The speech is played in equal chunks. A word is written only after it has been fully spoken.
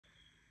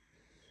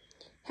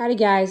Howdy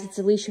guys, it's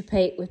Alicia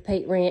Pate with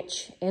Pate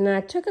Ranch, and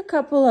I took a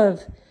couple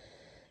of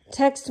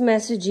text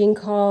messaging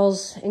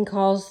calls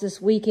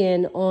this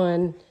weekend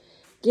on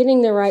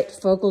getting the right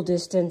focal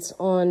distance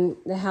on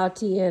the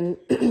Haotian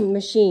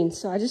machine.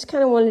 So I just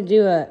kind of wanted to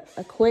do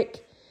a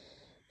quick,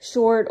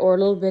 short or a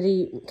little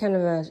bitty, kind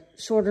of a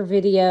shorter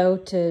video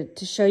to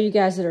show you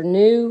guys that are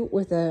new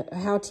with a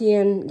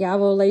Haotian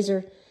Galvos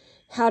laser,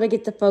 how to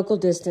get the focal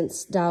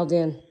distance dialed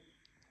in.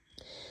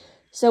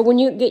 So when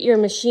you get your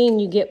machine,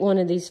 you get one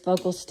of these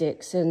focal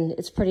sticks, and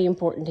it's pretty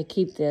important to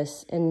keep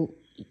this. And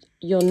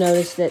you'll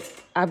notice that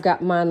I've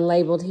got mine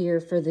labeled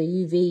here for the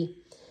UV,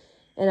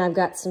 and I've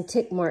got some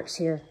tick marks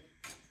here.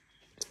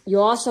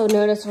 You'll also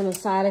notice on the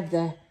side of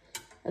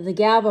the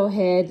Galvos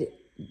head,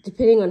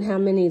 depending on how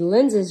many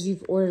lenses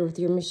you've ordered with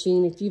your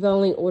machine, if you've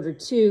only ordered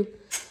 2,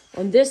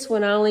 on this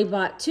one I only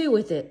bought 2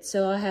 with it.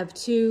 So I have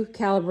 2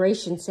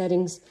 calibration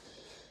settings.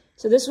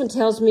 So this one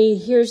tells me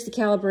here's the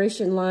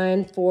calibration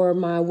line for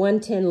my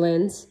 110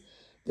 lens.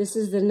 This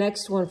is the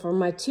next one for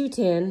my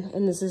 210,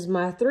 and this is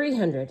my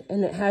 300,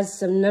 and it has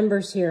some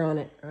numbers here on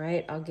it. All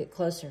right, I'll get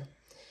closer.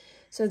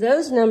 So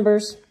those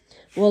numbers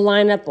will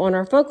line up on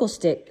our focal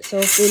stick. So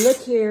if we look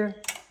here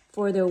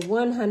for the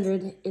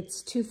 100,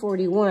 it's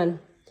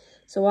 241.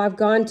 So I've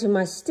gone to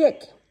my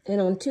stick,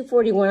 and on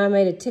 241, I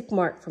made a tick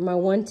mark for my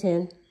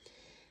 110.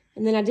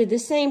 And then I did the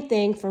same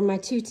thing for my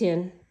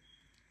 210.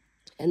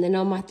 And then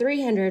on my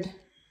 300,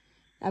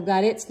 I've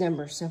got its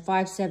number, so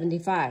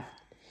 575.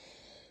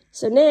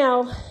 So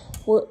now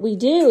what we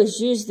do is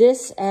use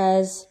this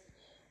as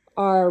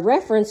our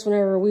reference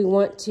whenever we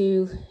want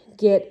to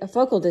get a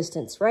focal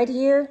distance. Right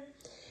here,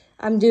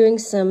 I'm doing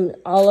some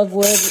olive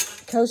wood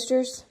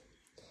coasters,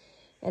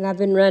 and I've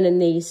been running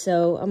these,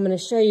 so I'm going to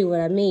show you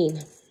what I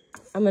mean.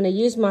 I'm going to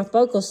use my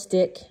focal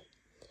stick,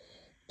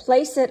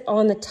 place it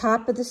on the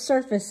top of the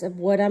surface of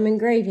what I'm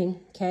engraving,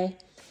 okay?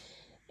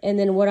 And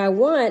then what I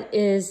want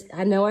is,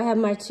 I know I have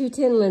my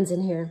 210 lens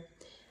in here.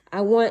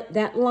 I want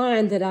that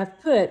line that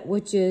I've put,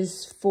 which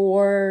is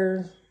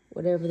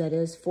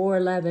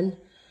 411.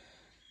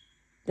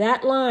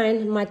 That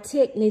line, my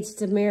tick needs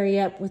to marry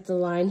up with the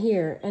line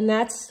here. And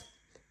that's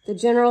the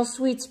general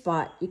sweet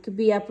spot. You could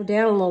be up or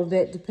down a little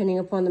bit depending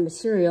upon the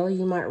material.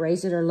 You might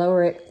raise it or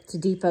lower it to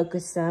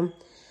defocus some.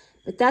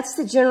 But that's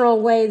the general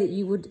way that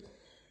you would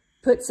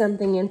put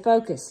something in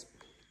focus.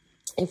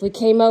 If we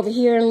came over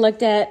here and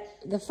looked at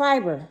the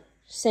fiber,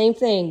 same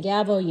thing,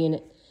 Galvos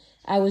unit.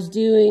 I was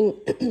doing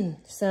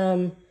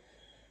some,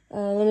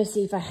 let me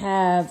see if I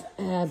have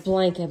a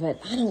blank of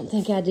it. I don't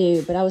think I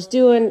do, but I was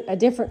doing a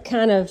different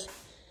kind of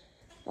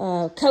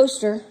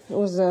coaster. It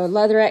was a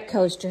leatherette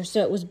coaster,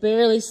 so it was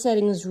barely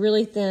setting, it was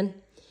really thin.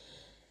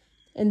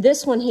 And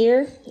this one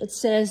here, it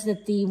says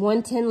that the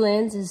 110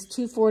 lens is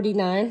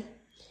 249.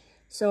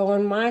 So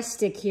on my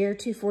stick here,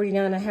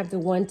 249, I have the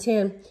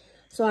 110.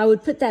 So I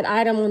would put that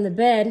item on the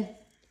bed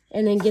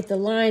and then get the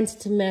lines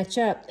to match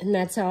up. And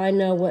that's how I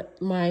know what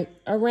my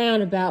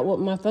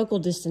focal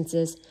distance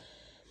is.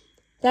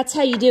 That's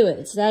how you do it.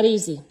 It's that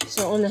easy.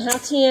 So on the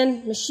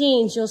Haotian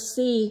machines, you'll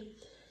see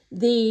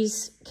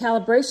these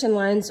calibration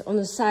lines on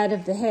the side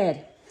of the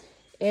head.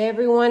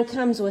 Everyone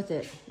comes with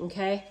it,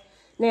 okay?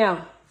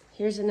 Now,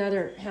 here's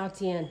another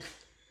Haotian.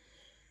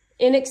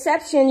 In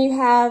exception, you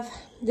have,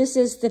 this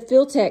is the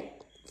Fieldtech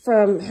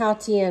from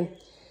Haotian.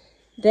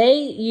 They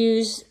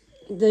use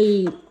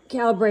the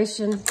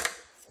calibration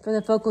for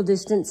the focal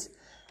distance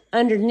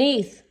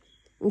underneath,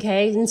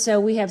 okay? And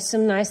so we have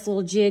some nice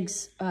little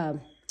jigs,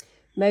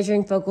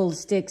 measuring focal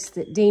sticks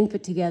that Dean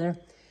put together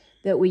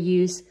that we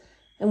use.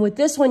 And with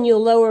this one,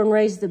 you'll lower and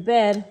raise the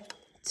bed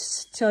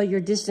till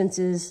your distance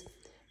is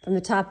from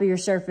the top of your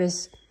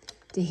surface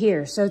to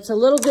here. So it's a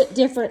little bit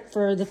different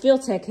for the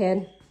Fieldtech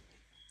head,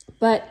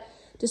 but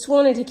just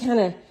wanted to kind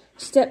of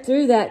step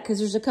through that because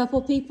there's a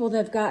couple people that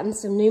have gotten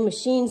some new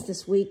machines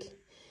this week,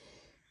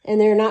 and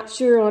they're not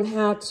sure on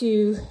how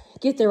to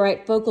get the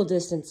right focal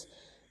distance.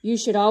 You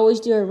should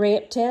always do a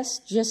ramp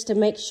test just to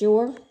make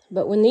sure.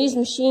 But when these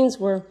machines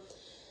were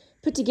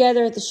put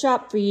together at the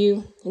shop for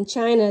you in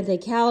China, they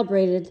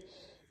calibrated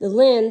the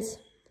lens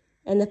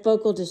and the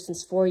focal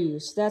distance for you.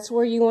 So that's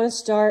where you want to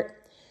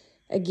start.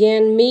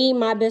 Again,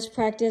 my best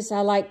practice, I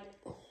like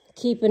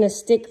keeping a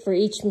stick for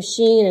each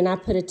machine, and I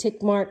put a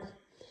tick mark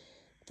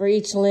for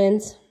each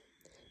lens.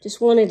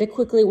 Just wanted to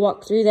quickly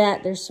walk through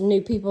that. There's some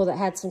new people that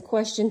had some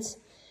questions,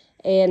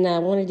 and I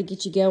wanted to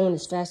get you going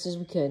as fast as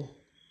we could.